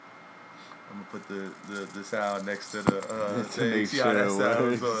I'm gonna put the sound next to the thing. See sure how that it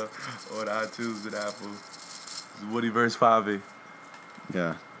sounds works. on iTunes and Apple. This is Woody vs. Favi.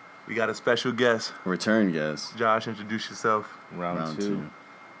 Yeah. We got a special guest. Return guest. Josh, introduce yourself. Round two.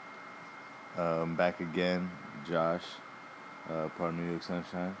 Back again, Josh, part of New York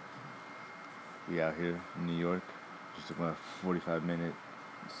Sunshine. We out here in New York. Just took my 45-minute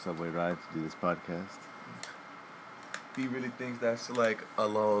subway ride to do this podcast. He really thinks that's like a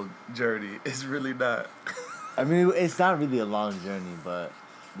long journey. It's really not. I mean, it's not really a long journey, but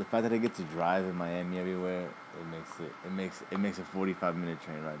the fact that I get to drive in Miami everywhere, it makes a 45-minute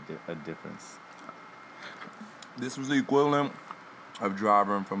train ride a difference. This was the equivalent of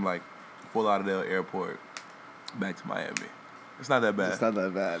driving from like Fort Lauderdale Airport back to Miami. It's not that bad. It's not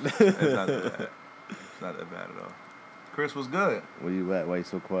that bad. It's not that bad. It's not that bad at all. Chris was good. Where you at? Why you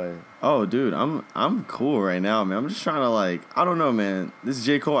so quiet? Oh, dude, I'm cool right now, man. I'm just trying to I don't know, man. This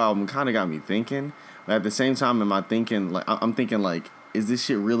J. Cole album kind of got me thinking. But at the same time, I'm thinking, is this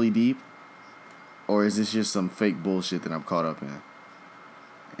shit really deep? Or is this just some fake bullshit that I'm caught up in?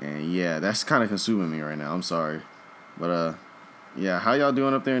 And yeah, that's kind of consuming me right now. I'm sorry. But, yeah, how y'all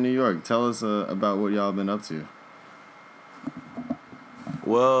doing up there in New York? Tell us about what y'all been up to.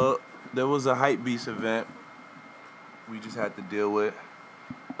 Well, there was a Hypebeast event we just had to deal with.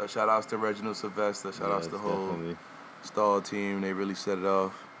 Shout outs to Reginald Sylvester. Shout outs to the whole definitely. Stall team. They really set it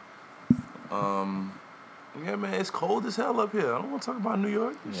off. Yeah, man, it's cold as hell up here. I don't want to talk about New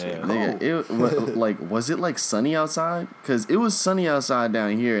York. This shit cold. Nigga, was it sunny outside? Because it was sunny outside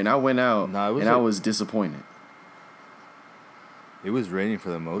down here, and I went out, I was disappointed. It was raining for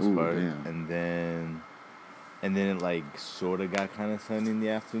the most part, damn. and then it sort of got kind of sunny in the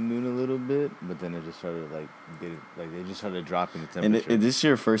afternoon a little bit, but then it just started they just started dropping the temperature. And this is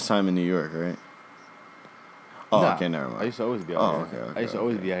your first time in New York, right? Oh, nah, okay, never mind. I used to always be out here. Okay, I used to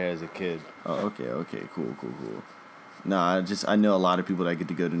always be out here as a kid. Oh, okay, cool. Nah, I know a lot of people that get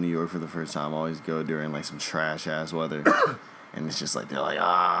to go to New York for the first time always go during some trash ass weather, and it's just they're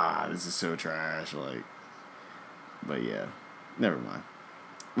like, this is so trash, But yeah, never mind.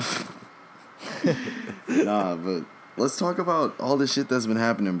 Nah, but let's talk about all the shit that's been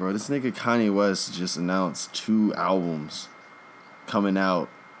happening, bro. This nigga Kanye West just announced 2 albums coming out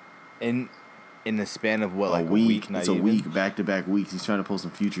In the span of what, a week. Not it's even? a week, back-to-back weeks. He's trying to pull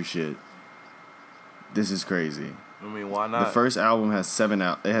some Future shit. This is crazy. I mean, why not? The first album has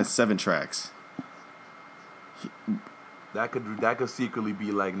 7 tracks. That could secretly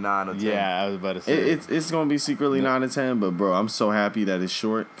be 9 or 10. Yeah, I was about to say. It's gonna be secretly 9 to 10, but bro, I'm so happy that it's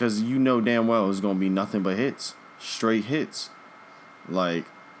short because you know damn well it's gonna be nothing but hits, straight hits.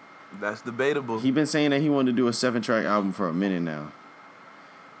 That's debatable. He been saying that he wanted to do a 7-track album for a minute now.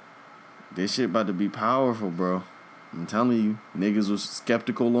 This shit about to be powerful, bro. I'm telling you, niggas was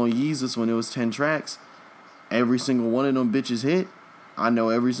skeptical on Yeezus when it was 10 tracks. Every single one of them bitches hit. I know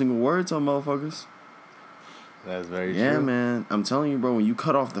every single word to them motherfuckers. That's very true. Yeah, man. I'm telling you, bro, when you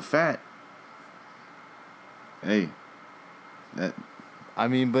cut off the fat, hey, that... I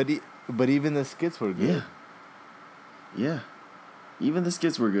mean, but even the skits were good. Yeah. Even the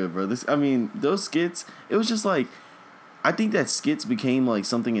skits were good, bro. Those skits, it was just I think that skits became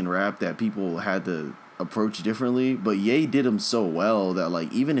something in rap that people had to approach differently, but Ye did them so well that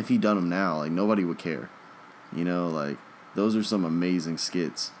even if he done them now, nobody would care. You know, those are some amazing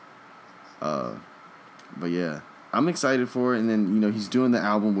skits. But yeah, I'm excited for it. And then, he's doing the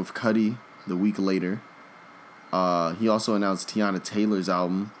album with Cudi the week later. He also announced Tiana Taylor's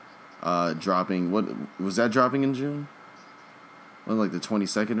album dropping. What was that dropping in June? The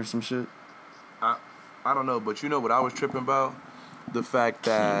 22nd or some shit? I don't know, but you know what I was tripping about? The fact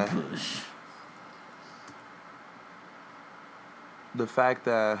that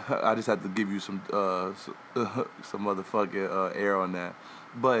I just had to give you some motherfucking air on that.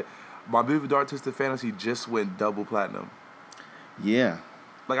 But My Beautiful Dark Twisted Fantasy just went double platinum. Yeah.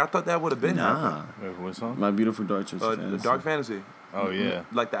 I thought that would have been Nah. Wait, what song? My Beautiful Dark Twisted Fantasy. The Dark Fantasy. Oh, yeah.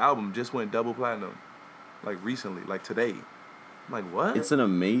 The album just went double platinum. Recently, today. What? It's an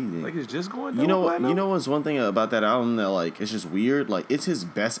amazing. It's just going double platinum? You know what's one thing about that album that, it's just weird? It's his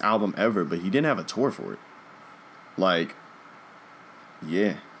best album ever, but he didn't have a tour for it.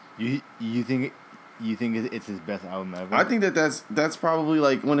 Yeah. You think it's his best album ever? I think that's probably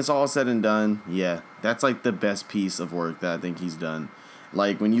when it's all said and done, yeah, that's the best piece of work that I think he's done.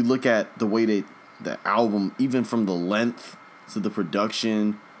 When you look at the way the album, even from the length to the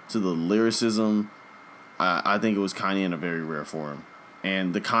production to the lyricism, I think it was Kanye in a very rare form,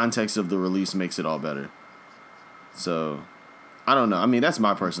 and the context of the release makes it all better. So, I don't know. I mean, that's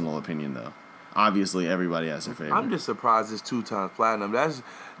my personal opinion though. obviously everybody has their favorite. I'm just surprised it's 2 times platinum.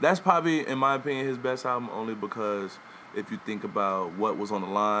 That's probably, in my opinion, his best album, only because if you think about what was on the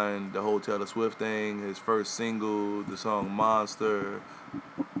line, the whole Taylor Swift thing, his first single, the song Monster,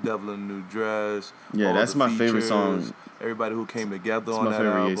 Devil in a New Dress. Yeah, all that's the my favorite features, song. Everybody who came together It's on my that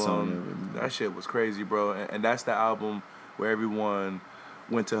favorite Ye album. song ever. That shit was crazy, bro. And that's the album where everyone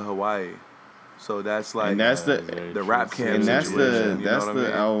went to Hawaii. So that's like And that's the rap camp And that's situation. You know that's what the I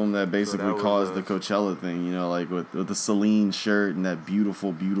mean? album that basically that was caused the Coachella thing, you know, like with the Celine shirt and that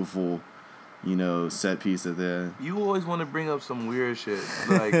beautiful, you know, set piece at there. You always want to bring up some weird shit.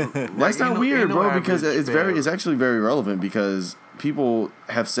 Like That's not weird, bro, because average it's fan. actually very relevant because people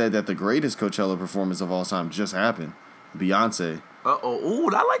have said that the greatest Coachella performance of all time just happened. Beyonce. Ooh,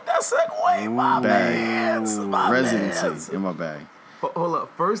 I like that segue. My Bag. mans, my Residency mans. in my bag. Hold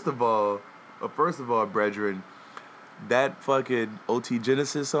up. First of all, brethren, that fucking OT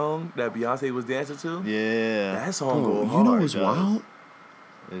Genesis song that Beyonce was dancing to, Yeah. that song Bro, go you hard. know what's does. wild?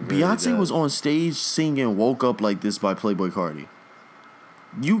 It really Beyonce was does. on stage singing "Woke Up Like This" by Playboi Carti.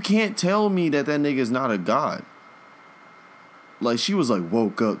 You can't tell me that nigga's not a god. Like, she was like,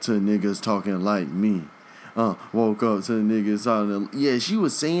 woke up to niggas talking like me. Woke up to niggas talking. Yeah, she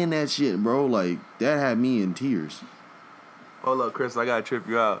was saying that shit, bro. Like, that had me in tears. Hold up, Chris, I gotta trip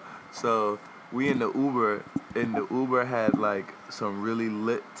you out. So we in the Uber, and the Uber had like some really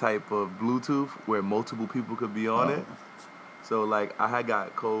lit type of Bluetooth where multiple people could be on it. So like I had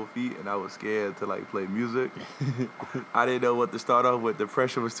got cold feet and I was scared to like play music. I didn't know what to start off with. The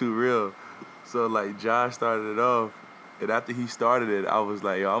pressure was too real. So like Josh started it off. And after he started it, I was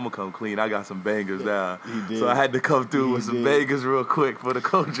like, yo, I'm gonna come clean. I got some bangers now. did. So I had to come through with some bangers real quick for the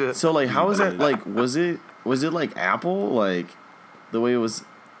culture. So, like, how was that? Like, was it like Apple? Like, the way it was?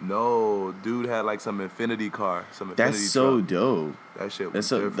 No, dude had like some Infinity car. Some Infinity That's so truck. dope. That shit was That's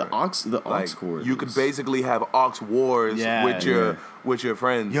so, different. the aux Like, cord. you could basically have aux wars Yeah, with your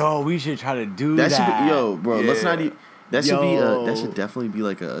friends. Yo, we should try to do That that. should be, yo, bro. Let's Yeah. not. That should be Yo. that should definitely be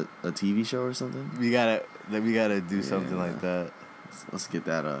like a TV show or something. We gotta do something Yeah. like that. Let's get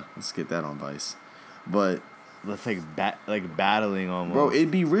that on Vice. But Let's like battling almost. bro,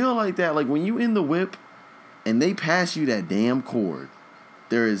 it'd be real like that. Like when you in the whip and they pass you that damn chord,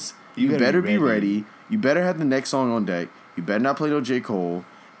 there is you better be ready. You better have the next song on deck. You better not play no J. Cole.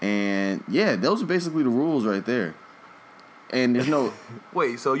 And yeah, those are basically the rules right there. And there's no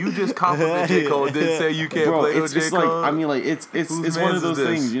Wait, so you just complimented J. Cole, didn't say you can't bro. play no It's J. just Cole? like I mean, like it's Whose one mans of those is this?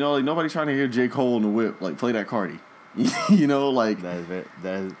 things. You know, like nobody's trying to hear J. Cole in the whip. Like play that Cardi. You know, like that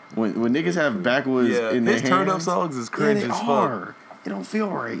is when niggas have backwoods yeah, in their his turn up hands, songs is cringe yeah, they as fuck. are. It don't feel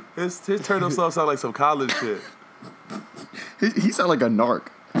right. His turn up songs sound like some college shit. He sound like a narc.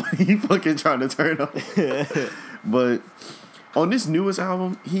 He fucking trying to turn up. But on this newest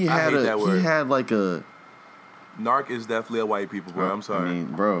album, he had like a. Narc is definitely a white people word. I'm sorry. I mean,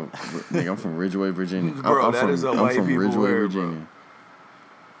 bro, nigga, I'm from Ridgeway, Virginia. Bro, I'm that from, is a I'm white from people Ridgeway, word, bro. Virginia.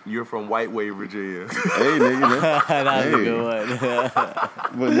 You're from White Way, Virginia. Hey, nigga. that's Hey. a good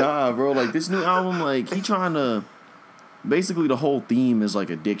one. But nah, bro, like this new album, like he trying to. Basically, the whole theme is like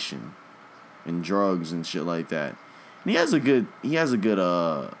addiction, and drugs and shit like that. And he has a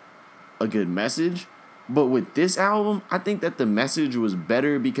good message. But with this album, I think that the message was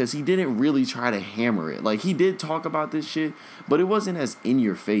better because he didn't really try to hammer it. Like, he did talk about this shit, but it wasn't as in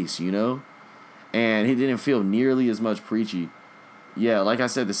your face, you know? And he didn't feel nearly as much preachy. Yeah, like I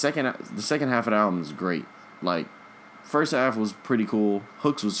said, the second half of the album is great. Like, first half was pretty cool.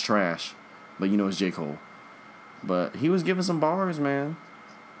 Hooks was trash, but you know it's J. Cole. But he was giving some bars, man.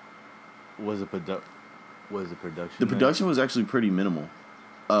 Was the production? The production was actually pretty minimal.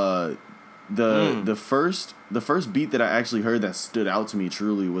 The first beat that I actually heard that stood out to me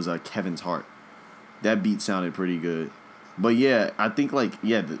truly was Kevin's Heart. That beat sounded pretty good. But yeah, I think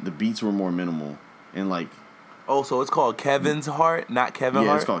the beats were more minimal and like. Oh, so it's called Kevin's Heart, not Kevin Yeah,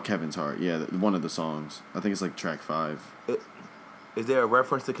 Hart? it's called Kevin's Heart. Yeah, one of the songs. I think it's like track 5. Is there a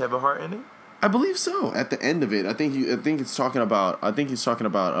reference to Kevin Hart in it? I believe so. At the end of it, I think he's talking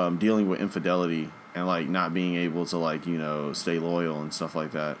about dealing with infidelity and like not being able to like, you know, stay loyal and stuff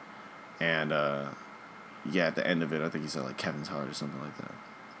like that. And yeah, at the end of it, I think he said like Kevin's Heart or something like that.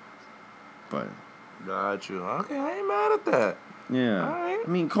 But Got you. Okay, I ain't mad at that. yeah, All right. I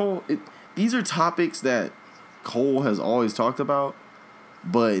mean Cole. These are topics that Cole has always talked about,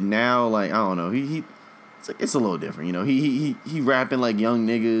 but now like I don't know, it's a little different, you know. He rapping like young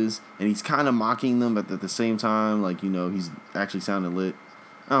niggas, and he's kind of mocking them, but at the same time, like, you know, he's actually sounding lit.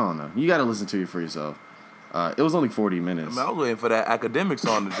 I don't know. You got to listen to it for yourself. It was only 40 minutes. I was waiting for that academic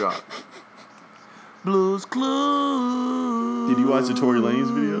song to drop. Blues Clues. Did you watch the Tory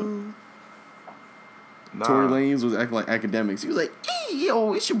Lanez video? Nah. Tory Lanez was acting like academics. He was like, "Hey,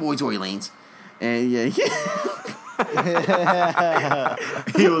 yo, it's your boy Tory Lanez," and yeah,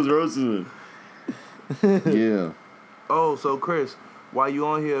 he was roasting him. Yeah. Oh, so Chris, while you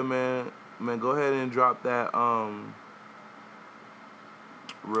on here, man, go ahead and drop that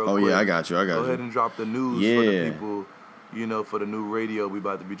real Oh quick. yeah, I got you. Go ahead and drop the news for Yeah. the people, for the new radio we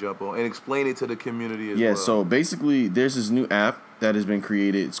about to be jumping on, and explain it to the community as well. Yeah, so basically there's this new app that has been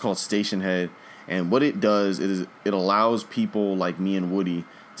created. It's called Station Head. And what it does is it allows people like me and Woody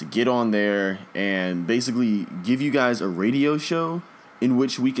to get on there and basically give you guys a radio show in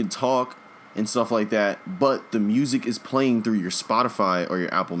which we can talk and stuff like that, but the music is playing through your Spotify or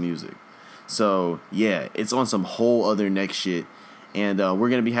your Apple Music. So, yeah, it's on some whole other next shit. And we're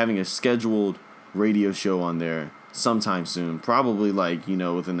going to be having a scheduled radio show on there sometime soon, probably like,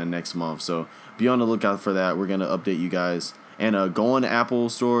 within the next month. So be on the lookout for that. We're going to update you guys. And go on the Apple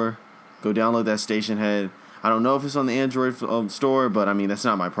store, go download that Station Head. I don't know if it's on the Android store, but I mean, that's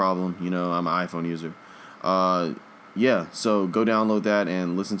not my problem. I'm an iPhone user. Yeah, so go download that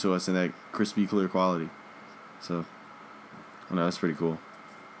and listen to us in that crispy, clear quality. So, I know that's pretty cool.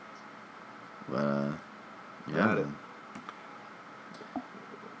 But, yeah. Got it.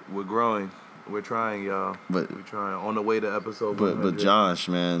 We're growing. We're trying, y'all. We're trying. On the way to episode 100. But Josh,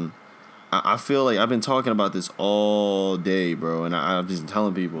 man, I feel like I've been talking about this all day, bro, and I've been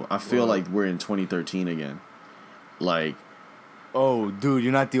telling people. I feel like we're in 2013 again. Like, oh, dude,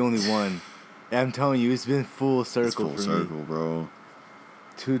 you're not the only one. I'm telling you, it's been full circle it's full for circle, me. Bro.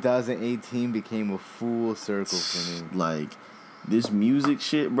 2018 became a full circle for me. Like, this music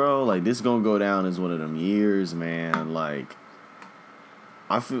shit, bro, like, this gonna go down as one of them years, man. Like,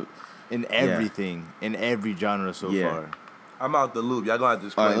 I feel... In everything. Yeah. In every genre so far. I'm out the loop. Y'all gonna have to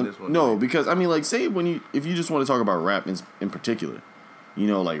explain this one. No, because, I mean, like, say if you just want to talk about rap in particular.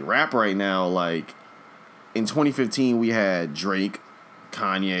 Like, rap right now, like, in 2015, we had Drake,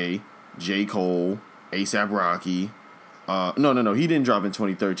 Kanye, J. Cole, A$AP Rocky. No. He didn't drop in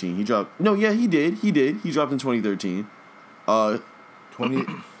 2013. He dropped... No, yeah, he did. He dropped in 2013.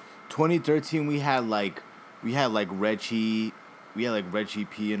 2013, we had Reggie... We had, like, Reggie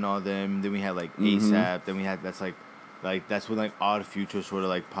P and all them. Then we had, like, A$AP. Then we had... That's when, like, Odd Future sort of,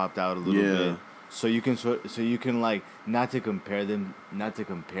 like, popped out a little bit. So you can, like... Not to compare them,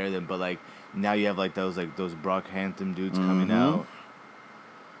 but, like... Now you have, like, those Brockhampton dudes coming out.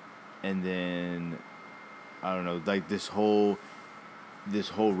 And then... I don't know. Like, this whole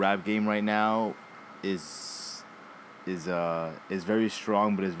rap game right now is very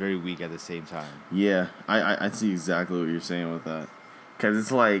strong, but it's very weak at the same time. Yeah, I see exactly what you're saying with that. Because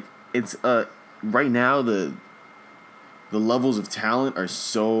it's like, right now the levels of talent are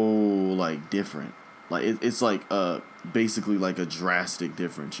so, like, different. Like, it's like, basically like a drastic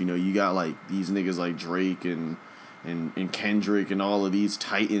difference. You got, like, these niggas like Drake and Kendrick and all of these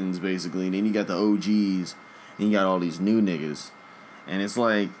titans, basically. And then you got the OGs, and you got all these new niggas. And it's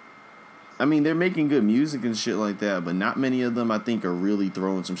like, I mean, they're making good music and shit like that, but not many of them, I think, are really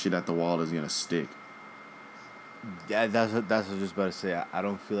throwing some shit at the wall that's going to stick. Yeah, that's what I was just about to say. I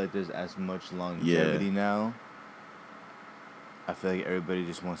don't feel like there's as much longevity now. I feel like everybody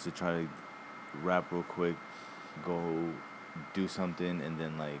just wants to try to rap real quick, go do something, and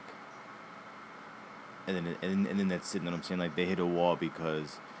then, like... And then that's it. You know what I'm saying? Like, they hit a wall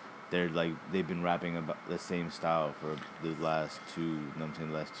because they've been rapping about the same style for the last two. You know what I'm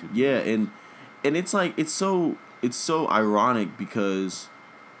saying? The last 2 years. Yeah, and it's like it's so ironic because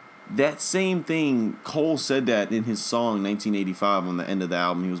that same thing, Cole said that in his song 1985 on the end of the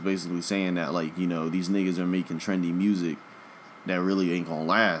album. He was basically saying that, like, these niggas are making trendy music that really ain't gonna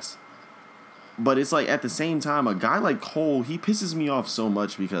last. But it's like, at the same time, a guy like Cole, he pisses me off so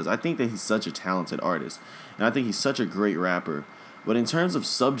much because I think that he's such a talented artist. And I think he's such a great rapper. But in terms of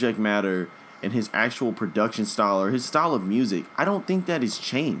subject matter and his actual production style or his style of music, I don't think that has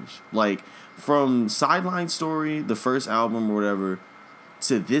changed. Like, from Sideline Story, the first album or whatever,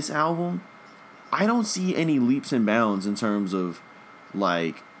 to this album, I don't see any leaps and bounds in terms of,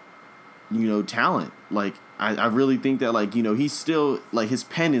 like, talent. Like, I really think that, like, he's still, like, his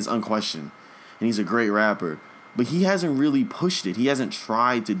pen is unquestioned. And he's a great rapper. But he hasn't really pushed it. He hasn't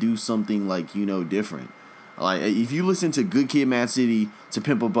tried to do something, like, different. Like, if you listen to Good Kid, Mad City, To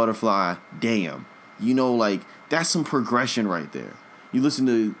Pimp a Butterfly, damn. Like, that's some progression right there. You listen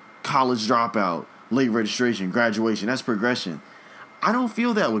to College Dropout, Late Registration, Graduation, that's progression. I don't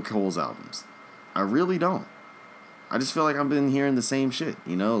feel that with Cole's albums. I really don't. I just feel like I've been hearing the same shit,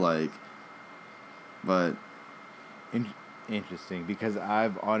 like... But... Interesting, because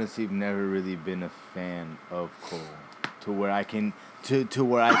I've honestly never really been a fan of Cole to where I can't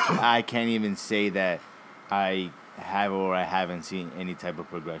even say that I have or I haven't seen any type of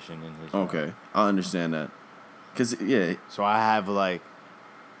progression in his. Okay, I understand that. Cause yeah, So I have like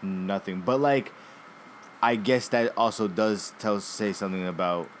nothing, but like I guess that also does say something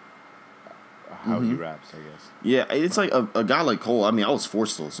about how he raps. I guess. yeah, it's like a guy like Cole. I mean, I was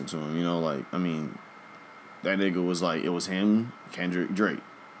forced to listen to him. You know, like I mean, that nigga was like it was him, Kendrick, Drake.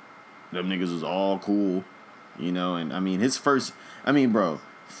 Them niggas was all cool, you know. And I mean, bro,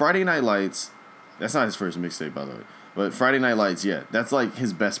 Friday Night Lights. That's not his first mixtape, by the way. But Friday Night Lights, yeah, that's like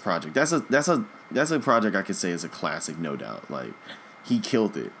his best project. That's a project I could say is a classic, no doubt. Like, he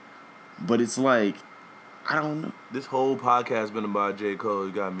killed it. But it's like, I don't know. This whole podcast been about J. Cole.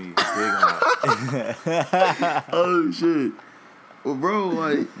 It got me big hot. Oh shit. Well, bro,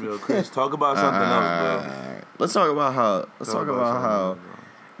 like, Yo, Chris, talk about something else, bro. let's talk about how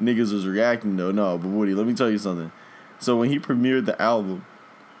niggas was reacting though. No, but Woody, let me tell you something. So when he premiered the album,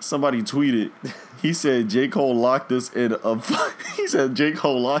 somebody tweeted, he said J. Cole locked us in a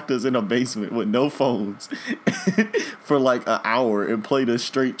basement with no phones for like an hour and played us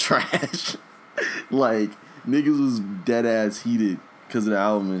straight trash. Like, niggas was dead ass heated because of the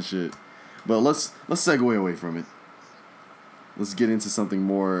album and shit. But let's segue away from it. Let's get into something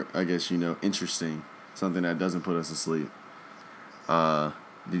more, I guess, interesting. Something that doesn't put us to sleep. Have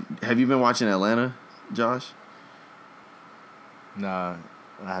you been watching Atlanta, Josh? Nah,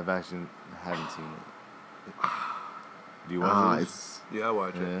 I haven't seen it. Do you watch it? Yeah, I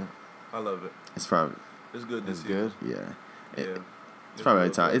watch it. I love it. It's probably. It's good this It's season. good. Yeah. Yeah. It's probably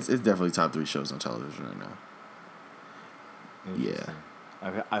top. It's definitely top 3 shows on television right now. Interesting.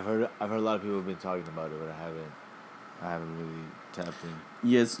 I've heard a lot of people have been talking about it, but I haven't really tapped in.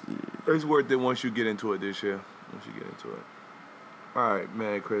 Yes. It's worth it once you get into it this year. Once you get into it. All right,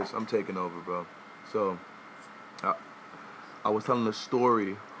 man, Chris, I'm taking over, bro. So, I was telling a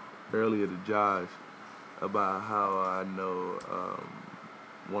story earlier to Josh about how I know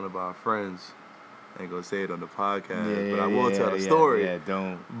one of our friends. I ain't gonna say it on the podcast, but I will tell the story. Yeah,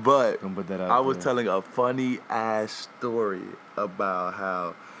 don't put that out. I was telling a funny ass story about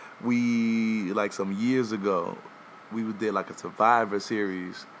how we, like some years ago, we did like a Survivor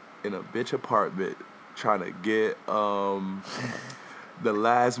series in a bitch apartment trying to get the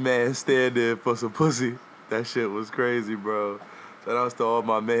last man standing for some pussy. That shit was crazy, bro. Shout out to all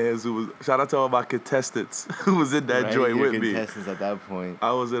my mans shout out to all my contestants who was in that joint with me. Contestants at that point.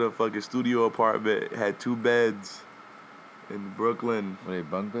 I was in a fucking studio apartment, had 2 beds in Brooklyn. Were they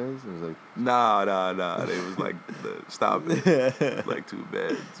bunk beds? It was like Nah. They was like stop it. Like 2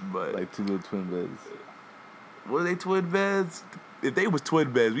 beds, but like 2 little twin beds. Were they twin beds? If they was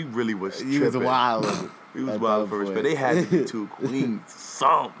twin beds, we really was tripping. You was wild. We was wild for respect. They had to be 2 queens,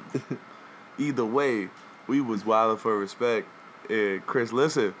 something. Either way, we was wild for respect. And Chris,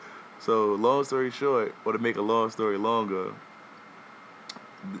 listen. So long story short, or to make a long story longer,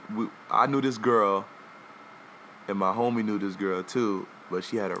 I knew this girl, and my homie knew this girl too, but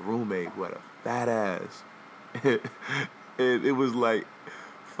she had a roommate who had a fat ass. And it was like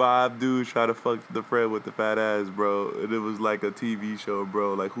 5 dudes trying to fuck the friend with the fat ass, bro. And it was like a TV show,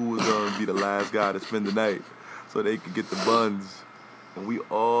 bro. Like, who was going to be the last guy to spend the night so they could get the buns. And we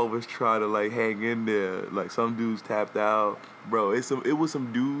all was trying to, like, hang in there. Like, some dudes tapped out. Bro, it was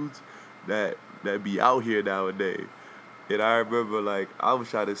some dudes that be out here nowadays. And I remember, like, I was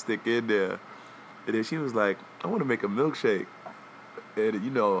trying to stick in there. And then she was like, I want to make a milkshake. And,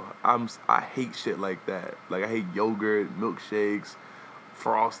 I hate shit like that. Like, I hate yogurt, milkshakes,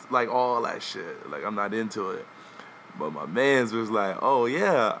 frost, like, all that shit. Like, I'm not into it. But my mans was like, oh,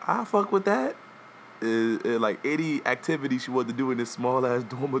 yeah, I fuck with that. Like, any activity she wanted to do in this small-ass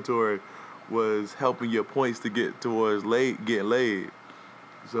dormitory was helping your points to get towards getting laid.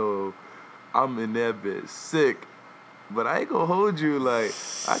 So, I'm in that bit sick. But I ain't gonna hold you, like,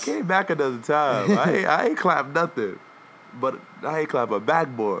 I came back another time. I ain't clapped nothing. But I ain't clapped a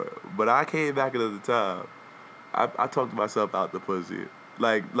backboard. But I came back another time. I talked myself out the pussy.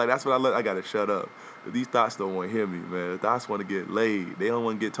 Like that's what I gotta shut up. These thoughts don't want to hear me, man. The thoughts want to get laid. They don't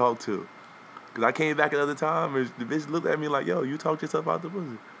want to get talked to. Because I came back another time and the bitch looked at me like, yo, you talked yourself out the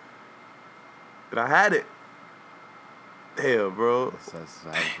pussy. And I had it. Damn, bro. That's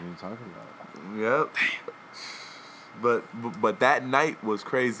what you're talking about. Yep. But that night was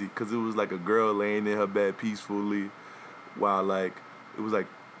crazy because it was like a girl laying in her bed peacefully while, like, it was like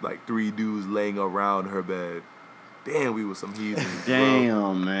 3 dudes laying around her bed. Damn, we was some heathens. Damn,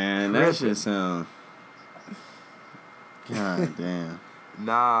 bro. man. That shit sound. God damn.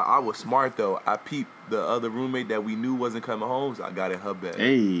 Nah, I was smart though. I peeped the other roommate that we knew wasn't coming home, so I got in her bed.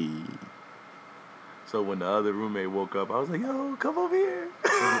 Hey. So when the other roommate woke up, I was like, yo, come over here.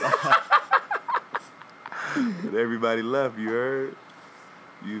 And everybody left, you heard?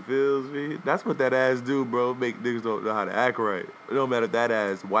 You feels me? That's what that ass do, bro. Make niggas don't know how to act right. It don't matter if that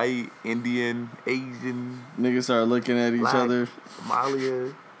ass white, Indian, Asian, Niggas started looking at each black, other.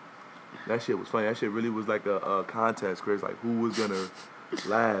 Somalia. That shit was funny. That shit really was like a contest, Chris. Like who was gonna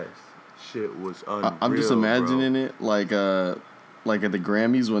last? Shit was unreal. I'm just imagining it like at the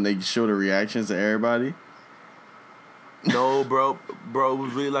Grammys when they show the reactions to everybody. No, bro, it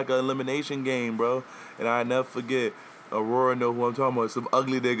was really like an elimination game, bro. And I never forget. Aurora know who I'm talking about. Some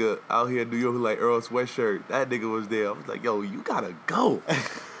ugly nigga out here in New York who like Earl Sweatshirt. That nigga was there. I was like, yo, you gotta go.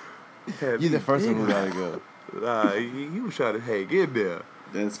 You're the first one who gotta go. Nah, he was trying to hang in there.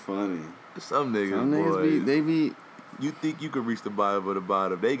 That's funny. Some niggas boy, they be. You think you could reach the bottom of the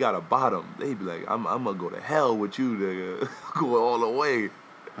bottom. They got a bottom. They be like, I'm gonna go to hell with you, nigga. Going all the way.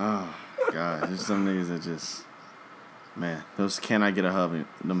 Oh, God. There's some niggas that just. Man, those can I get a hug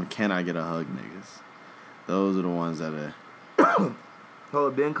niggas. Those are the ones that are.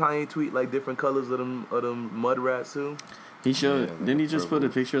 Oh, didn't Kanye tweet like different colors of them mud rats too? He showed. Yeah, didn't he just put a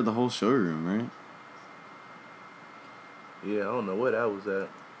picture of the whole showroom, right? Yeah, I don't know where that was at.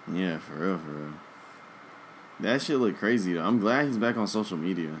 Yeah, for real. That shit look crazy though. I'm glad he's back on social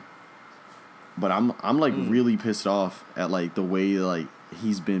media. But I'm like really pissed off at like the way like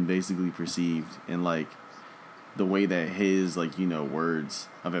he's been basically perceived and like the way that his like, you know, words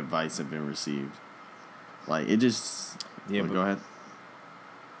of advice have been received. Like it just Yeah, go ahead.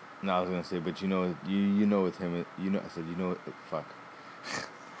 No, I was gonna say, but you know with him, fuck.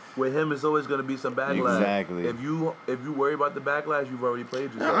 With him, it's always gonna be some backlash. Exactly. If you worry about the backlash, you've already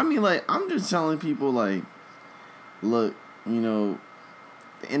played yourself. I mean, like, I'm just telling people, like, look, you know,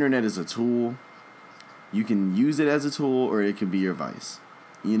 the internet is a tool. You can use it as a tool, or it can be your vice,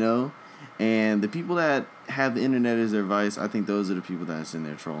 you know? And the people that have the internet as their vice, I think those are the people that's in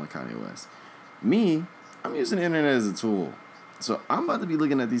there trolling Kanye West. Me, I'm using the internet as a tool. So I'm about to be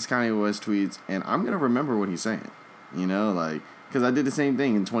looking at these Kanye West tweets, and I'm going to remember what he's saying, you know? Like, because I did the same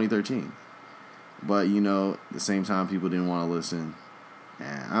thing in 2013. But, you know, at the same time, people didn't want to listen.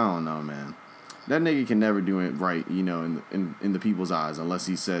 Man, I don't know, man. That nigga can never do it right, you know, in the people's eyes, unless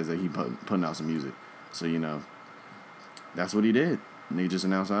he says that he putting out some music. So, you know, that's what he did. And he just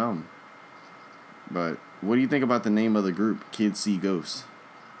announced an album. But what do you think about the name of the group, Kids See Ghosts?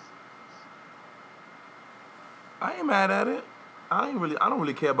 I ain't mad at it. I don't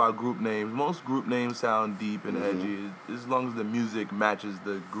really care about group names. Most group names sound deep and edgy, as long as the music matches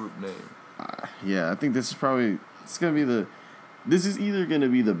the group name. Yeah, I think this is either gonna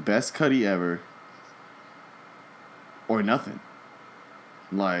be the best Cudi ever, or nothing.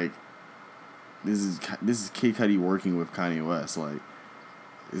 Like, this is Kid Cudi working with Kanye West. Like,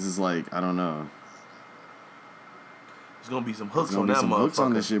 this is like, I don't know. There's gonna be some hooks There's on gonna be that some motherfucker. hooks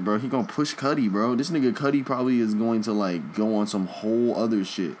on this shit, bro. He gonna push Cudi, bro. This nigga Cudi probably is going to like go on some whole other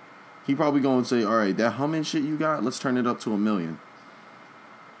shit. He probably gonna say, all right, that humming shit you got, let's turn it up to 1 million.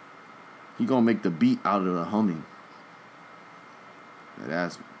 He gonna make the beat out of the humming.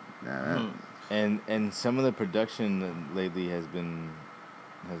 And some of the production lately has been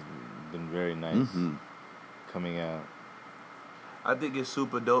very nice coming out. I think it's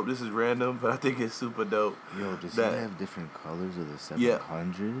super dope. This is random, but I think it's super dope. Yo, does he have different colors of the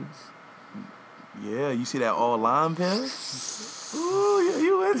 700s? Yeah, you see that all lime pen? Ooh, yeah,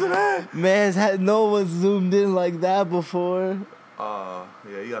 you into that? Man, no one zoomed in like that before. Yeah,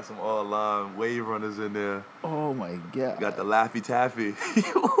 you got some all lime wave runners in there. Oh my god. Got the Laffy Taffy.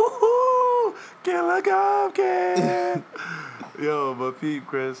 Killer Cupcake. Yo, but Pete,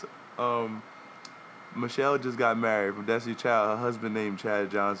 Chris, Michelle just got married from Destiny Child. Her husband named Chad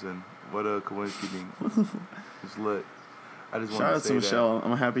Johnson. What a coincidence. It's lit. I just want shout to out say to Michelle.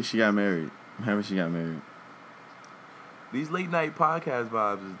 I'm happy she got married. These late night podcast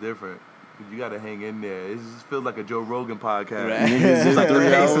vibes is different. Cause you gotta hang in there. It just feels like a Joe Rogan podcast. Right. It's like the 3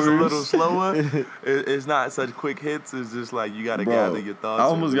 pace is a hours. little slower. It's not such quick hits. It's just like you gotta Bro, gather your thoughts. I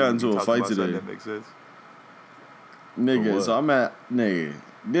almost and got really into a talk fight about something today. That makes sense. Nigga, so I'm at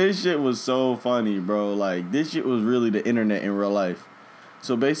this shit was so funny, bro. Like, this shit was really the internet in real life.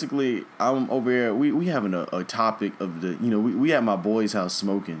 So basically, I'm over here. We having a topic of the, you know, we at my boy's house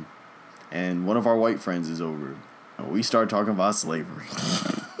smoking, and one of our white friends is over, and we start talking about slavery.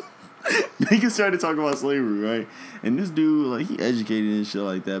 Niggas started talking about slavery, right? And this dude, like, he educated and shit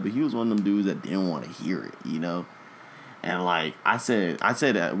like that, but he was one of them dudes that didn't want to hear it, you know? And, like, I said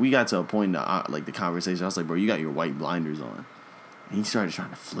that we got to a point in the conversation, I was like, bro, you got your white blinders on. And he started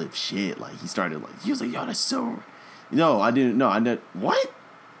trying to flip shit. Like, he was like, yo, that's so... No, I didn't. What?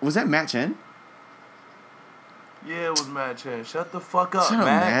 Was that Matt Chen? Yeah, it was Matt Chen. Shut the fuck up, Shut up,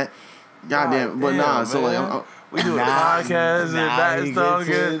 Matt. Goddamn, but nah. So like, we do a podcast and that's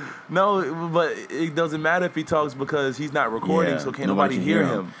talking. No, but it doesn't matter if he talks because he's not recording, so can't nobody hear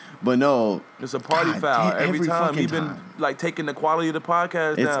him. But no, it's a party foul every time. He's been like taking the quality of the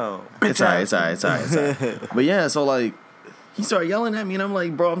podcast down. It's alright. But yeah, so like, he started yelling at me, and I'm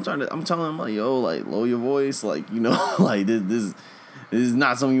like, bro, I'm telling him like, yo, like, lower your voice, like, you know, like this is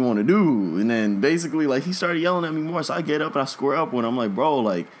not something you want to do. And then basically, like, he started yelling at me more, so I get up and I square up with him. I'm like, bro,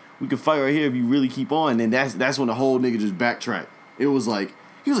 like, we can fight right here if you really keep on. And that's when the whole nigga just backtracked. It was like,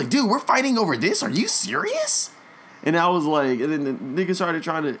 he was like, dude, we're fighting over this? Are you serious? And I was like, and then the nigga started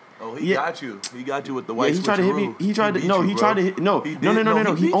trying to. Oh, he got you. He got you with the white. Yeah, he tried to hit me. He tried to hit. No.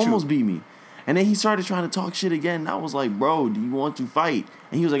 He almost beat me. And then he started trying to talk shit again. And I was like, bro, do you want to fight?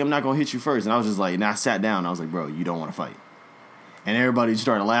 And he was like, I'm not gonna hit you first. And I was just like, and I sat down. And I was like, bro, you don't want to fight. And everybody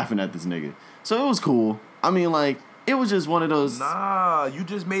started laughing at this nigga. So it was cool. I mean, like, it was just one of those. Nah, you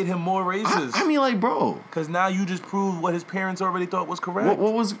just made him more racist. I mean, like, bro. Because now you just proved what his parents already thought was correct.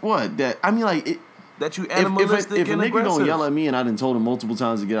 What was what? That I mean, like, that you animalistic if a and nigga aggressive. gonna yell at me and I done told him multiple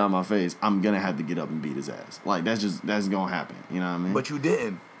times to get out of my face, I'm gonna have to get up and beat his ass. Like, that's gonna happen. You know what I mean? But you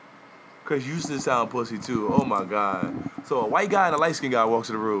didn't. Chris, you used to sound pussy too. Oh my God. So a white guy and a light skinned guy walks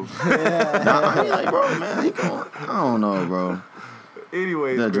in the room. Nah, I mean, like, bro, man, I don't know, bro.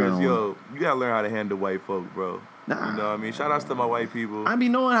 Anyways, Chris, yo, you gotta learn how to handle white folk, bro. Nah. You know what I mean? Shout outs to my white people. I be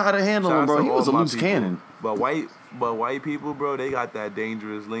knowing how to handle him, bro. He was a loose cannon. But white people, bro, they got that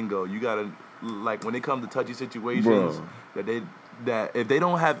dangerous lingo. You gotta, like, when it comes to touchy situations, bro, that if they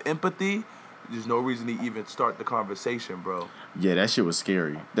don't have empathy, there's no reason to even start the conversation, bro. Yeah, that shit was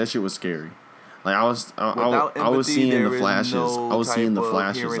scary. Like, I was seeing the flashes. I was seeing the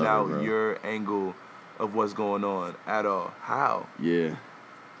flashes hearing of it, out bro. your angle of what's going on at all. How? Yeah.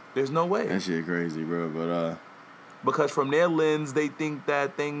 There's no way. That shit crazy, bro. But because from their lens, they think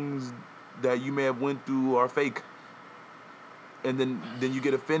that things that you may have went through are fake. And then you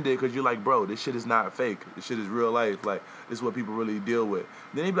get offended because you're like, bro, this shit is not fake. This shit is real life. Like, this is what people really deal with.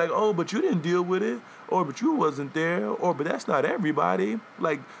 Then they be like, oh, but you didn't deal with it. Or, but you wasn't there. Or, but that's not everybody.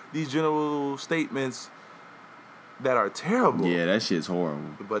 Like, these general statements that are terrible. yeah, that shit's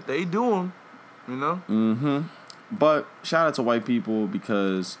horrible. But they do them, you know? Mm-hmm. But shout out to white people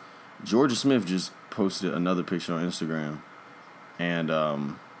because Georgia Smith just posted another picture on Instagram. And,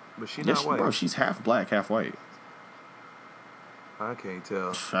 but she's not white. Bro, she's half black, half white. I can't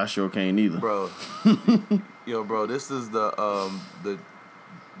tell. I sure can't either. Bro. Yo, bro, this is the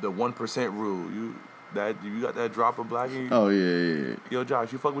 1% rule. You got that drop of black in you? Oh, yeah. Yo,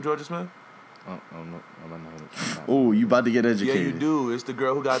 Josh, you fuck with Georgia Smith? I'm not. Oh, you about to get educated. Yeah, you do. It's the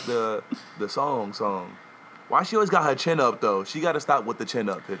girl who got the song. Why she always got her chin up, though? She got to stop with the chin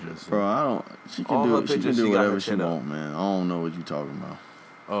up pictures. Bro, she can do whatever she want, man. I don't know what you talking about.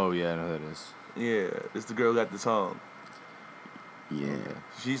 Oh, yeah, I know who that is. Yeah, it's the girl who got the song. Yeah.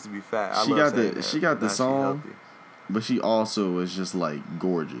 She used to be fat. She got the song, but she also is just, like,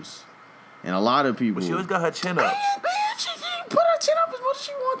 gorgeous. And a lot of people... But she always got her chin up. She can put her chin up as much as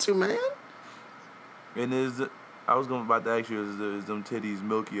she wants to, man. And I was about to ask you, is them titties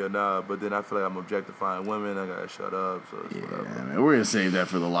milky or not? But then I feel like I'm objectifying women. I gotta shut up. So it's whatever. Man, we're gonna save that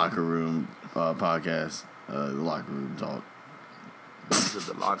for the locker room podcast. The locker room talk. This is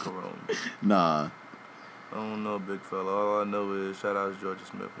the locker room. Nah. I don't know, big fella. All I know is shout out to Georgia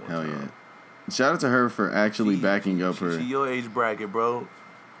Smith. Hell yeah. Shout out to her for actually backing up her. She your age bracket, bro.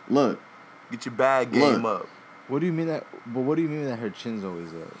 Look. Get your bag game up. What do you mean that? But what do you mean that her chin's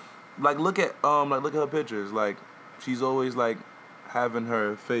always up? Like look at her pictures. Like she's always like having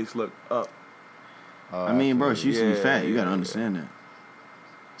her face look up. I mean, bro, she used to be fat. You gotta understand that.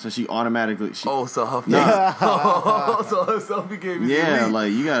 So she automatically. So her face. So her selfie game. Yeah,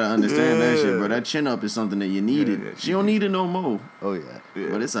 like you gotta understand that shit, bro. That chin up is something that you needed. Yeah, she don't need it no more. Oh yeah.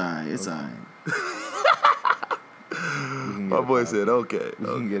 But it's alright. It's alright. My boy said, okay. You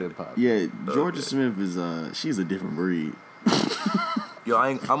can get it popped. Yeah, Georgia Smith is she's a different breed. Yo,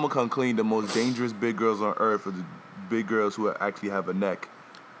 I'm gonna come clean. The most dangerous big girls on earth are the big girls who actually have a neck,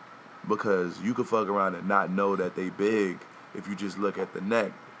 because you could fuck around and not know that they big if you just look at the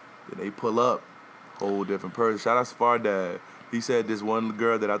neck. Then they pull up, whole different person. Shout out to Fardad. He said this one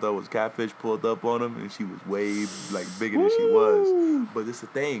girl that I thought was catfish pulled up on him, and she was way like bigger than she was. But it's the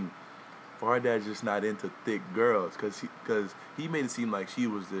thing. Fardad's just not into thick girls, cause he made it seem like she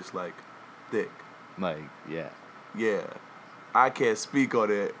was just like thick. Like yeah. Yeah, I can't speak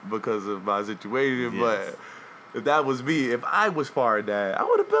on it because of my situation, but if that was me, if I was Fardad, I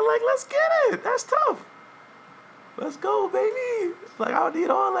would have been like, let's get it. That's tough. Let's go, baby. Like, I don't need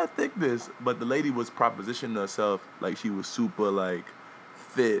all that thickness. But the lady was propositioning herself like she was super, like,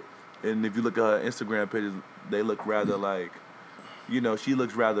 fit And if you look at her Instagram pictures, they look rather like, she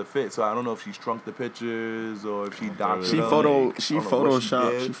looks rather fit. So I don't know if she shrunk the pictures or if she doctored She them. photoshopped.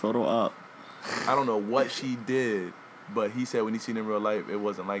 She photo op. I don't know what she did, but he said when he seen her in real life, it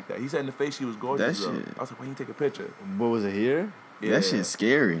wasn't like that. He said in the face she was gorgeous. That though. shit. I was like, why you take a picture? What was it here? Yeah. That shit's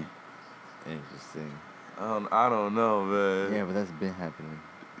scary. Interesting. I don't know, man. Yeah, but that's been happening.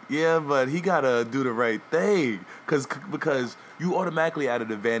 Yeah, but he gotta do the right thing, because you automatically at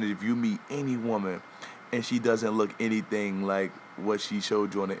an advantage if you meet any woman, and she doesn't look anything like what she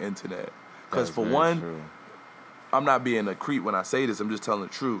showed you on the internet. Because That's for very one, true. I'm not being a creep when I say this. I'm just telling the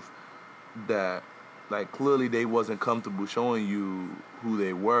truth. That, like, clearly they wasn't comfortable showing you who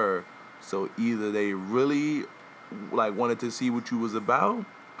they were. So either they really, like, wanted to see what you was about,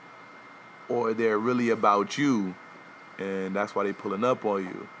 or they're really about you, and that's why they pulling up on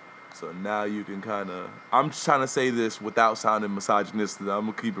you. So now you can kind of... I'm just trying to say this without sounding misogynistic. I'm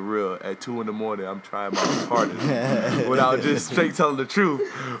going to keep it real. At 2 a.m, I'm trying my hardest without just straight telling the truth.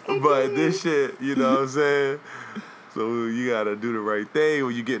 But this shit, you know what I'm saying? So you got to do the right thing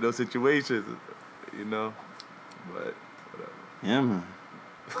when you get in those situations, you know? But whatever. Yeah, man.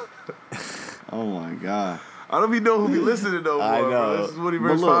 Oh, my God. I don't even know who be listening no more, I know. bro. This is what he But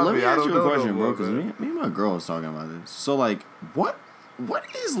first look, found let me me. I ask don't you know a question, no bro, more, because man. me and my girl was talking about this. So, like, what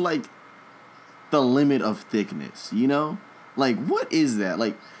is, like, the limit of thickness, you know? Like, what is that?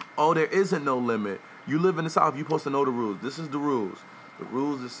 Like, Oh, there isn't no limit. You live in the South, you're supposed to know the rules. This is the rules. The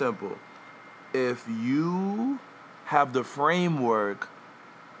rules are simple. If you have the framework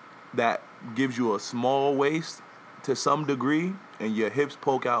that gives you a small waist to some degree, and your hips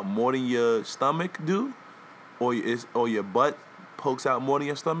poke out more than your stomach do, or your butt pokes out more than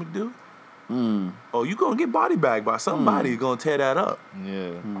your stomach do, oh, you gonna get body bagged by somebody gonna tear that up.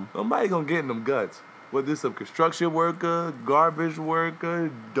 Yeah. Somebody gonna get in them guts. Whether it's a construction worker, garbage worker,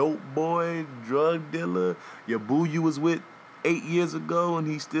 dope boy, drug dealer, your boo you was with 8 years ago and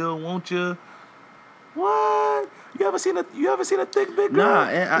he still want you. What? You ever seen a thick big girl? Nah,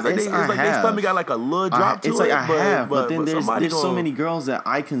 it's like I their have. stomach got like a little drop to it's it. like I have, but then there's somebody so gonna- many girls that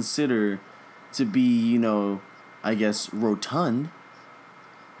I consider to be, you know, I guess, rotund.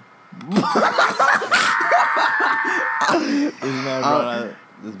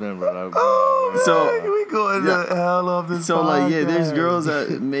 This man brought up. So- we going yeah. to hell off this So, like, yeah, there's podcast. girls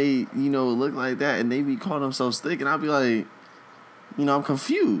that may, you know, look like that, and they be calling themselves thick, and I'll be like, you know, I'm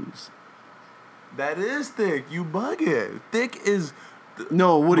confused. That is thick. You bugging. Thick is...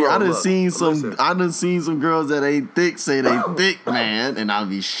 No, Woody, Bro, I done look, seen listen. some girls that ain't thick say they thick, man, and I'll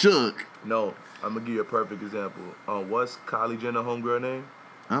be shook. No, I'm gonna give you a perfect example. What's Kylie Jenner homegirl name?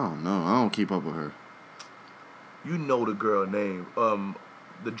 I don't know. I don't keep up with her. You know the girl name.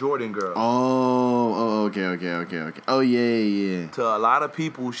 The Jordan girl. Oh, okay. Oh, yeah. To a lot of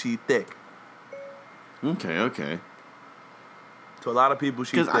people, she thick. Okay. To a lot of people,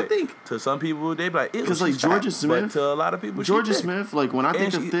 she 'Cause thick. I think- to some people, they be like, ew, 'cause, like, she's Georgia fat. Smith- But to a lot of people, Georgia she thick. Smith, like, when I think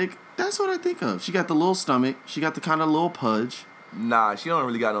And of she- thick, that's what I think of. She got the little stomach. She got the kind of little pudge. Nah, she don't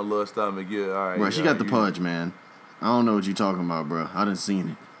really got no little stomach. Yeah, all right. Bro, yeah, she got the you- pudge, man. I don't know what you talking about, bro. I done seen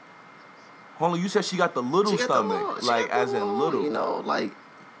it. Hold on, you said she got the little She got the stomach. little- she Like, got the as in little. You know, like...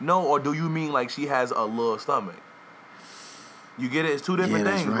 No, or do you mean like she has a little stomach? You get it? It's two different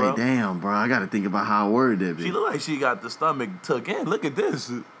yeah, that's things, right. bro. Damn, bro. I got to think about how I worded that bitch. She look like she got the stomach tucked in. Look at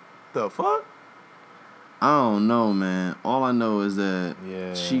this. The fuck? I don't know, man. All I know is that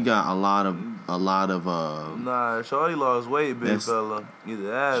Yeah. she got a lot of Nah, shorty lost weight, big That's- fella. Either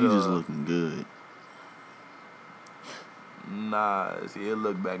that she or... just looking good. Nah, see, it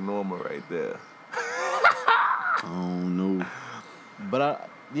look back normal right there. I don't know. But I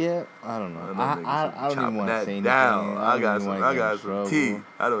don't know. I don't even want to say anything. down. I got don't even wanna get in some trouble. tea.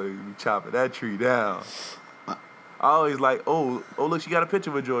 I don't even be chopping that tree down. I always like, oh, look, she got a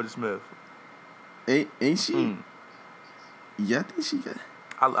picture with Georgia Smith. Ain't she? Mm. Yeah, I think she got...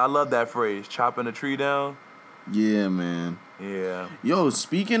 I love that phrase, chopping a tree down. Yeah, man. Yeah. Yo,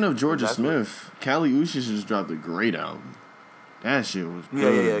 speaking of Georgia That's Smith, Kali Uchis just dropped a great album. That shit was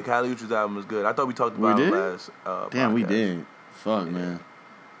good. Yeah. Kylie Uchis album was good. I thought we talked We about it did? last Damn, we podcast. did. Fuck, man.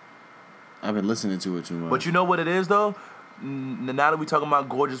 I've been listening to it too much. But you know what it is, though? Now that we talking about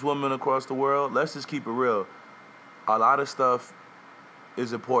gorgeous women across the world, let's just keep it real. A lot of stuff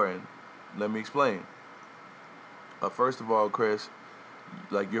is important. Let me explain. First of all, Chris,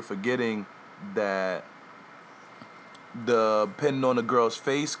 like, you're forgetting that depending on the girl's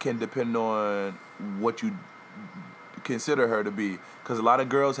face can depend on what you consider her to be. Because a lot of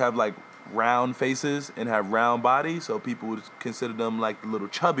girls have, like, round faces and have round bodies, so people would consider them like the little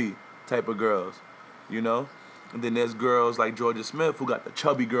chubby type of girls, you know? And then there's girls like Georgia Smith who got the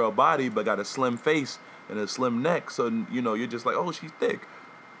chubby girl body but got a slim face and a slim neck. So, you know, you're just like, oh, she's thick.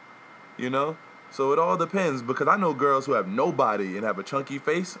 You know? So it all depends, because I know girls who have no body and have a chunky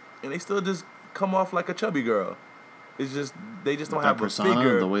face and they still just come off like a chubby girl. It's just, they just don't that have persona, a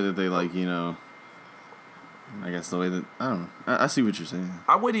figure. the way that they like, you know. I guess the way that, I don't know. I see what you're saying.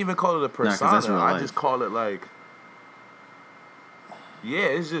 I wouldn't even call it a 'cause persona. that's real I life. just call it like, yeah,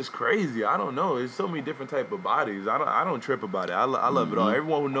 it's just crazy. I don't know. There's so many different type of bodies. I don't trip about it. I love it all.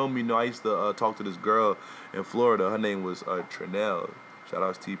 Everyone who know me know I used to talk to this girl in Florida. Her name was Trinell. Shout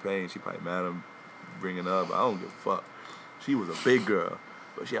out to T-Pain. She probably mad I'm bringing her up. I don't give a fuck. She was a big girl,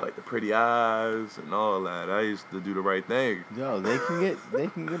 but she had like the pretty eyes and all that. I used to do the right thing. Yo, they can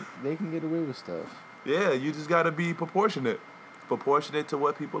get away with stuff. Yeah, you just gotta be proportionate to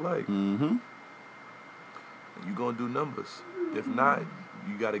what people like. Mm-hmm. And you gonna do numbers. If not,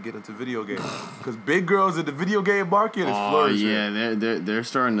 you gotta get into video games. Cause big girls in the video game market is flourishing. Yeah, they're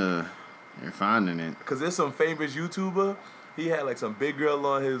starting to, they're finding it. Cause there's some famous YouTuber. He had like some big girl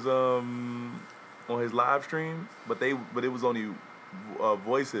on his live stream, but it was only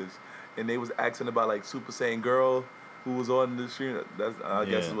voices, and they was asking about like Super Saiyan girl who was on the stream. I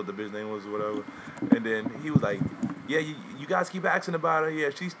guess is what the bitch name was or whatever. And then he was like, yeah, you guys keep asking about her. Yeah,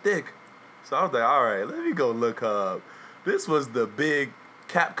 she's thick. So I was like, all right, let me go look her up. This was the big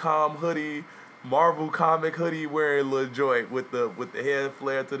Capcom hoodie, Marvel comic hoodie wearing little joint with the hair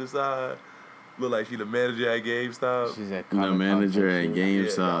flare to the side. Look like she the manager at GameStop. She's at The manager at Yeah,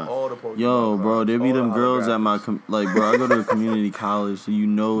 GameStop. got all the Pokemon Yo, bro, cards, there be all them the girls at my holographics. like, bro. I go to a community college, so you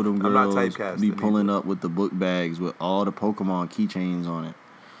know them I'm not girls typecasting be pulling either. up with the book bags with all the Pokemon keychains on it.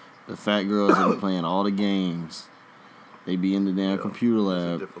 The fat girls that be playing all the games. They be in the damn computer It's a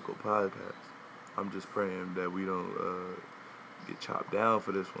lab. difficult podcast. I'm just praying that we don't get chopped down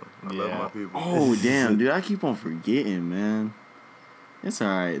for this one. I love my people. Oh damn, dude! I keep on forgetting, man. It's all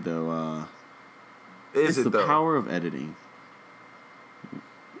right though. Is It's it the though? power of editing.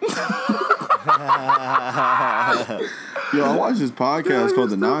 Yo, I watched this podcast called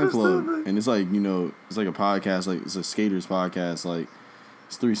The Nine Club, and it's like, you know, it's like a podcast, like it's a skaters podcast, like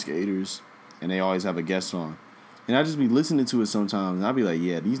it's 3 skaters, and they always have a guest on, and I just be listening to it sometimes, and I be like,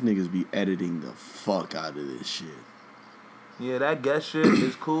 yeah, these niggas be editing the fuck out of this shit. Yeah, that guest shit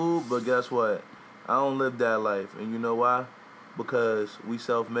is cool, but guess what? I don't live that life, and you know why? Because we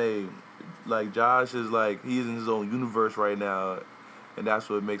self-made. Like Josh is like, he's in his own universe right now, and that's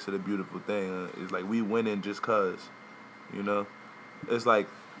what makes it a beautiful thing. It's like we winning just cause, you know. It's like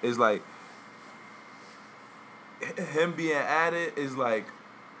him being added is like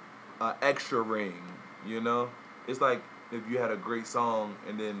an extra ring, you know. It's like if you had a great song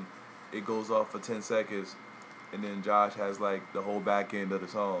and then it goes off for 10 seconds. And then Josh has like the whole back end of the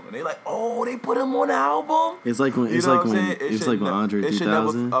song, and they like, oh, they put him on the album. It's like when You know what I'm saying? it's like when Andre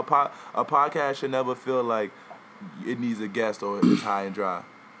 3000. A podcast should never feel like it needs a guest or it's high and dry,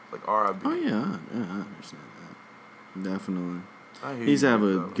 like R&B. Oh yeah, I understand that. Definitely. I hear He's you, have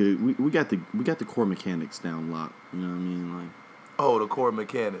a bro. good. We got the core mechanics down locked. You know what I mean? Like, Oh, the core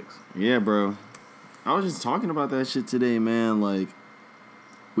mechanics. yeah, bro. I was just talking about that shit today, man. Like,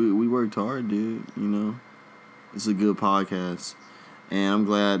 we worked hard, dude. You know, it's a good podcast, and I'm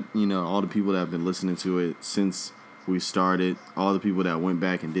glad, you know, all the people that have been listening to it since we started, all the people that went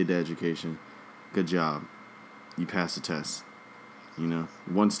back and did the education. Good job. You passed the test. You know,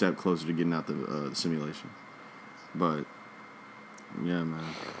 one step closer to getting out the simulation. But yeah, man.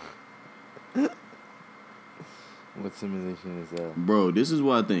 What simulation is that? Bro, this is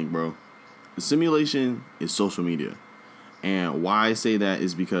what I think, bro. The simulation is social media. And why I say that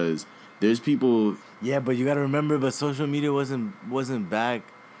is because there's people. Yeah, but you gotta remember, but social media wasn't around.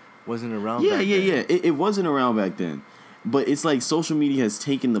 Yeah. Back then. It wasn't around back then. But it's like social media has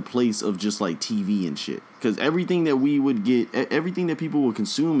taken the place of just like TV and shit. Because everything that we would get, everything that people would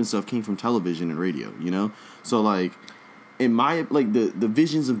consume and stuff came from television and radio, you know? So like, in my, like the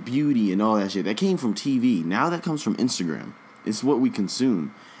visions of beauty and all that shit, that came from TV. Now that comes from Instagram. It's what we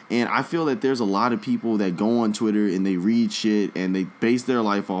consume. And I feel that there's a lot of people that go on Twitter and they read shit and they base their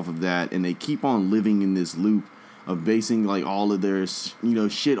life off of that. And they keep on living in this loop of basing like all of their, you know,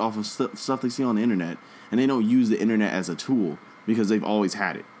 shit off of stuff they see on the internet. And they don't use the internet as a tool because they've always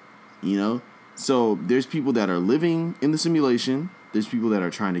had it, you know? So there's people that are living in the simulation. There's people that are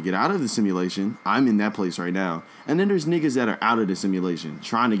trying to get out of the simulation. I'm in that place right now. And then there's niggas that are out of the simulation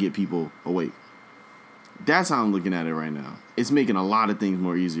trying to get people awake. That's how I'm looking at it right now. It's making a lot of things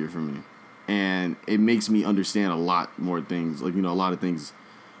more easier for me. And it makes me understand a lot more things. Like, you know, a lot of things,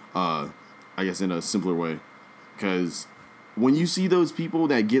 I guess, in a simpler way. Because when you see those people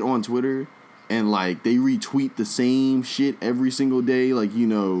that get on Twitter and like they retweet the same shit every single day, like, you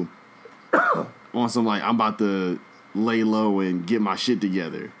know, on some like I'm about to lay low and get my shit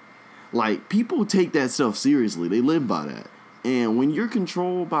together. Like, people take that stuff seriously. They live by that. And when you're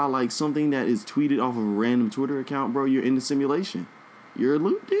controlled by like something that is tweeted off of a random Twitter account, bro, you're in the simulation. You're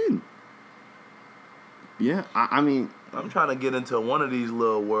looped in. Yeah, I mean, I'm trying to get into one of these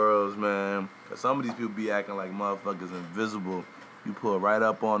little worlds, man. Cause some of these people be acting like motherfuckers invisible. You pull right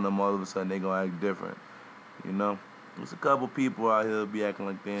up on them, all of a sudden they gonna act different. You know? There's a couple people out here be acting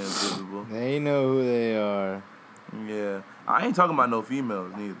like they're invisible. They know who they are. Yeah. I ain't talking about no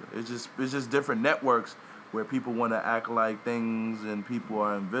females neither. It's just different networks where people want to act like things and people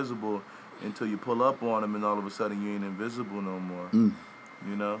are invisible until you pull up on them and all of a sudden you ain't invisible no more.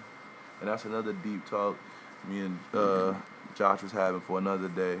 You know? And that's another deep talk me and Josh was having for another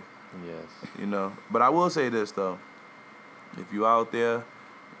day. Yes. You know? But I will say this, though. If you out there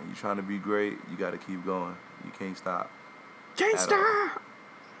and you trying to be great, you got to keep going. You can't stop. Can't stop.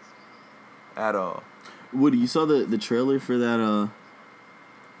 At all. Woody, you saw the trailer for that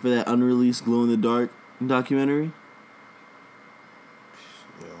unreleased Glow in the Dark documentary?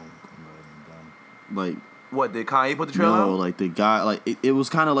 Like, what, did Kanye put the trailer no, out? like the guy, like it was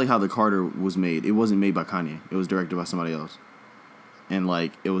kind of like how the Carter was made. It wasn't made by Kanye. It was directed by somebody else. And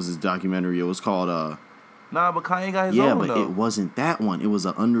like it was this documentary. It was called Nah, but Kanye got his yeah, own, but though. it wasn't that one. It was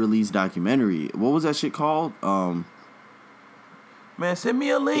an unreleased documentary. What was that shit called? Man, send me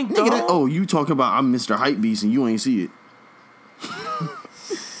a link, Nigga, dog. you talking about I'm Mr. Hypebeast and you ain't see it.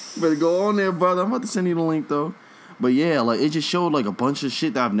 Better go on there, brother. I'm about to send you the link though. But yeah, like it just showed like a bunch of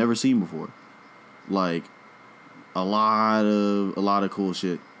shit that I've never seen before. Like a lot of cool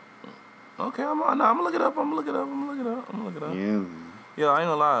shit. Okay, I'm gonna look it up. Yeah. Yeah, I ain't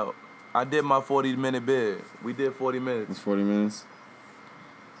gonna lie. I did my 40-minute bid. We did 40 minutes. It's 40 minutes.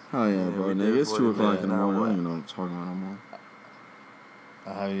 Oh yeah, bro, we nigga. did It's 40 2 o'clock in the minutes. morning. Now I don't what? even know what I'm talking about no more.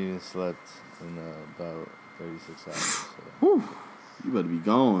 I haven't even slept in about 36 hours. So. Whew. You better be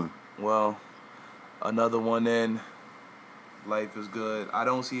going. Well, another one in. Life is good. I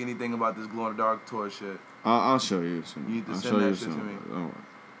don't see anything about this Glow in the Dark tour shit. I'll show you soon. You need to I'll send show that you shit soon, to me. bro. Don't worry.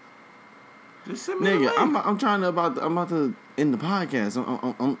 Just send me the Nigga, link. I'm about to end the podcast.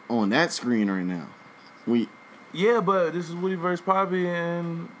 I'm on that screen right now. Yeah, but this is Woody vs. Poppy,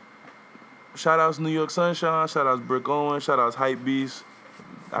 and shout outs New York Sunshine, shout outs Brick Owen, shout outs Hype Beast.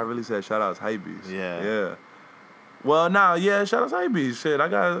 I really said shout outs Hype Beast. Yeah. Well, shout outs Hype Beast. Shit, I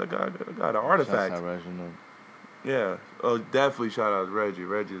got an artifact. Shouts out Reginald. Yeah. Oh, definitely shout outs Reggie.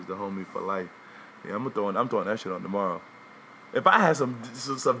 Reggie is the homie for life. Yeah, I'm throwing that shit on tomorrow. If I had some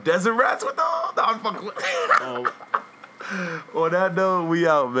desert rats with those, no, I'm fucking with. On that note, we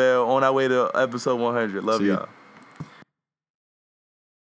out, man. On our way to episode 100. Love See ya. y'all.